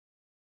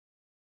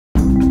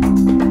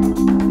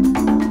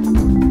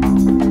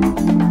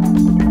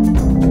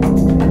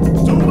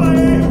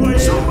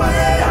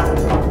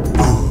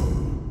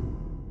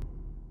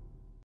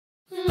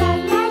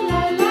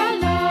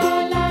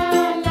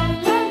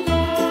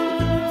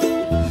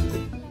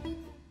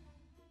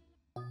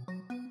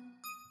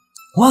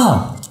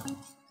Wow,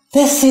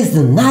 this is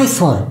the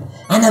nice one.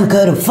 And I'm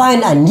going to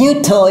find a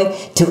new toy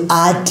to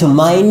add to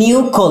my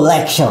new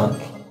collection.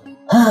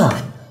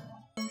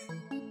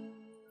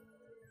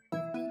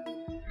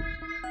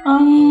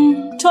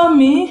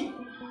 Tommy,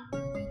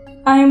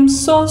 I'm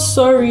so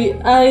sorry.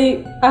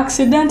 I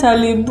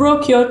accidentally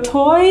broke your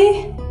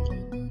toy.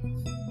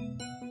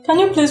 Can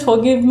you please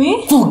forgive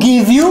me?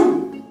 Forgive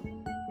you?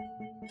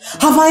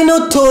 Have I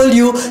not told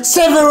you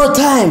several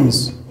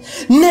times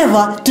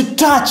never to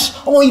touch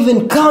or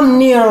even come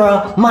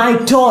nearer my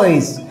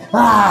toys?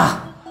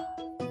 But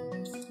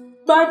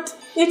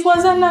it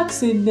was an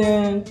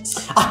accident.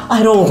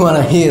 I don't want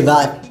to hear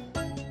that.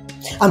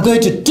 I'm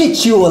going to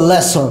teach you a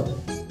lesson.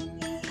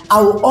 I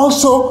will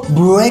also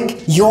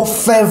break your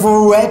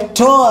favorite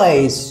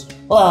toys.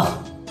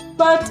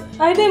 But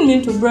I didn't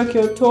mean to break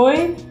your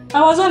toy.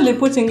 I was only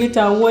putting it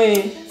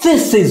away.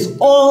 This is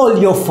all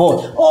your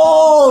fault.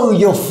 All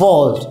your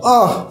fault.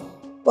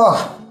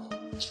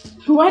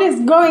 What is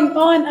going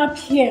on up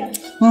here?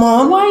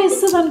 Mom? Why is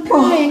Susan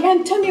crying?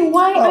 And tell me,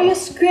 why are you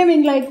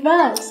screaming like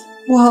that?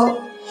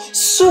 Well,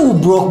 Sue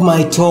broke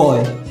my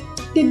toy.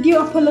 Did you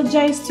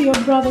apologize to your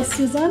brother,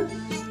 Susan?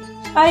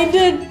 I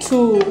did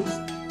too.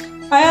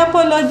 I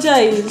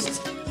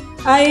apologized.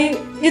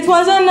 It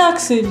was an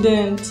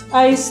accident.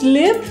 I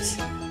slipped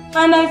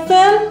and I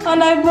fell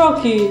and I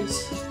broke it.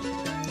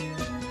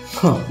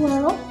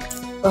 Well?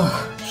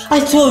 I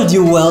told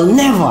you,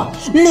 never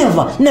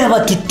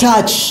to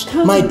touch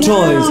my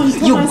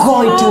toys. You're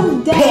going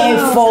to pay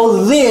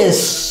for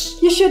this.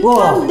 You should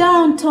calm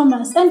down,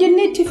 Thomas, and you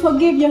need to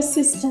forgive your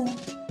sister.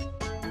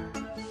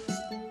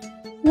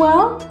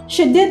 Well,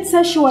 she did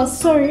say she was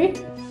sorry.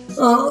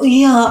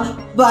 Yeah,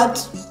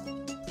 but...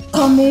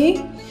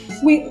 Tommy,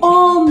 we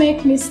all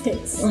make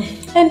mistakes,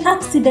 and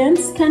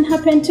accidents can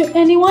happen to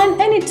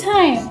anyone,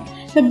 anytime.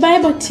 The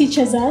Bible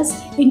teaches us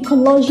in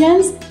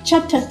Colossians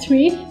chapter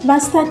 3,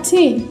 verse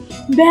 13,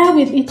 bear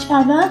with each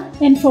other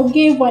and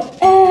forgive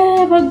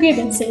whatever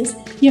grievances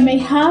you may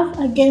have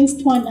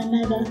against one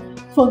another.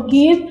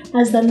 Forgive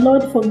as the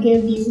Lord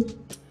forgave you.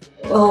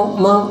 Oh,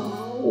 Mom,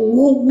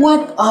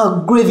 what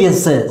are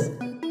grievances?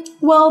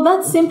 Well,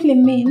 that simply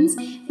means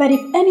that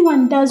if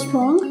anyone does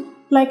wrong,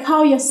 like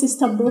how your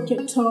sister broke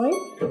your toy,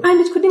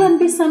 and it could even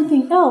be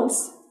something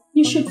else,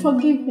 you should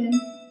forgive them.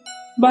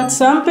 But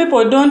some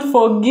people don't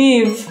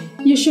forgive.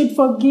 You should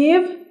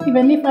forgive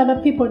even if other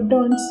people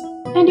don't.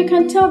 And you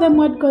can tell them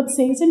what God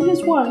says in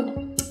His Word.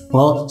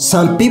 Well,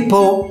 some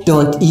people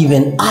don't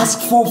even ask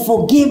for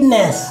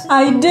forgiveness.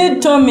 I did,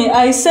 Tommy.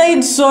 I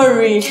said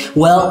sorry.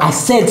 Well, I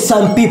said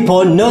some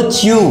people,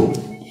 not you.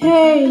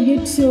 Hey,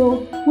 you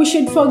two. We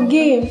should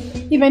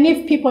forgive even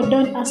if people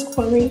don't ask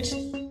for it.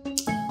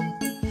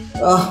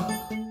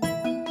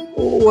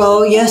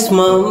 Well, yes,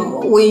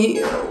 Mom.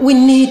 We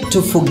need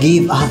to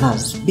forgive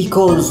others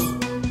because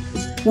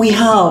we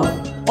have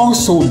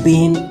also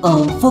been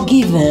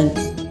forgiven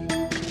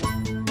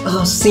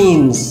our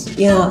sins.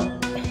 Yeah.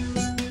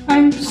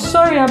 I'm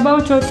sorry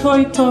about your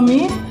toy,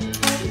 Tommy.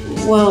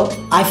 Well,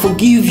 I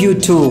forgive you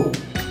too,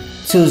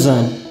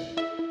 Susan.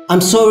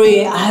 I'm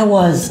sorry I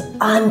was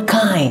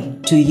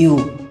unkind to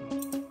you.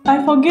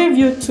 I forgive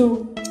you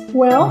too.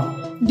 Well,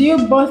 do you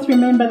both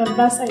remember the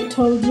verse I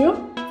told you?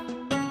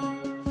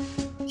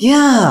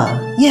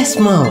 Yeah, yes,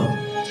 Mom.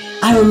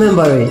 I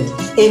remember it.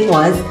 It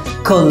was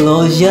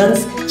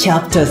Colossians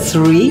chapter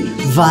 3,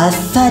 verse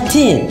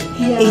 13.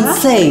 Yeah. It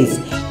says,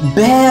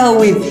 bear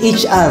with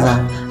each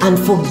other and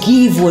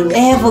forgive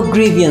whatever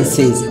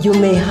grievances you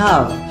may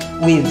have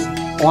with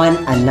one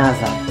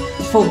another.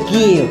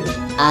 Forgive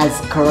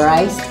as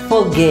Christ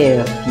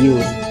forgave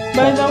you.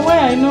 By the way,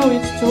 I know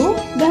it too.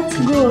 That's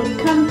good.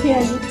 Come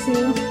here, you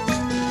two.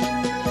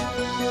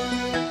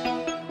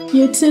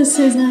 You too,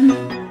 Susan.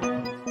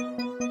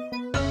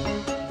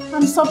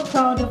 I'm so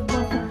proud of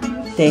both of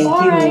you. Thank you.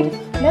 All right,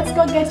 let's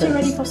go get you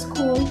ready for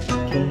school.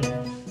 Okay.